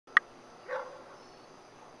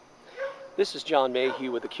This is John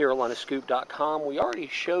Mayhew with the CarolinaScoop.com. We already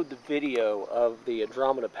showed the video of the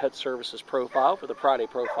Andromeda Pet Services profile for the Friday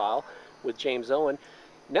profile with James Owen.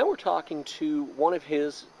 Now we're talking to one of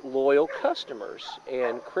his loyal customers,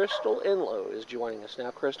 and Crystal Enlow is joining us now.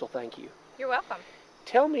 Crystal, thank you. You're welcome.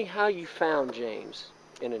 Tell me how you found James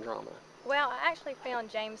in Andromeda. Well, I actually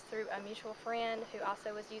found James through a mutual friend who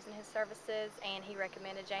also was using his services, and he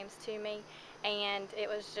recommended James to me, and it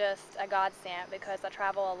was just a godsend because I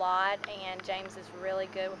travel a lot, and James is really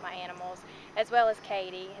good with my animals, as well as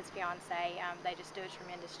Katie, his fiance. They just do a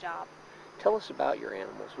tremendous job. Tell us about your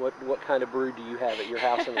animals. What kind of brood do you have at your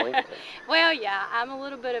house in Lincoln? Well, yeah, I'm a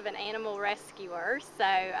little bit of an animal rescuer, so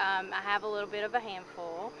I have a little bit of a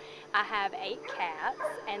handful. I have 8 cats,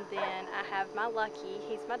 and then I have my Lucky.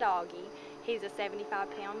 He's my doggy. He's a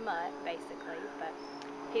 75-pound mutt, basically, but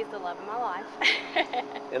he's the love of my life.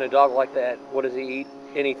 And a dog like that, what does he eat?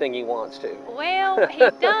 Anything he wants to. Well, he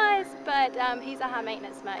does, but he's a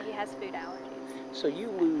high-maintenance mutt. He has food allergies. So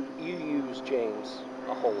you use James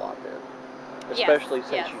a whole lot then? Especially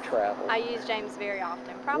since you travel. I use James very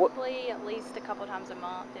often, probably at least a couple times a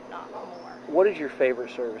month, if not more. What is your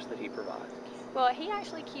favorite service that he provides? Well, he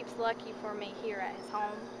actually keeps Lucky for me here at his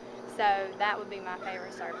home, so that would be my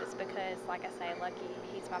favorite service because, like I say, Lucky,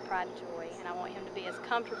 he's my pride and joy, and I want him to be as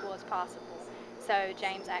comfortable as possible. So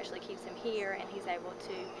James actually keeps him here, and he's able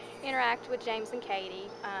to interact with James and Katie,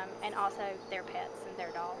 and also their pets and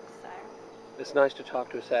their dogs. So it's nice to talk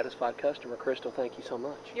to a satisfied customer. Crystal, thank you so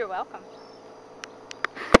much. You're welcome.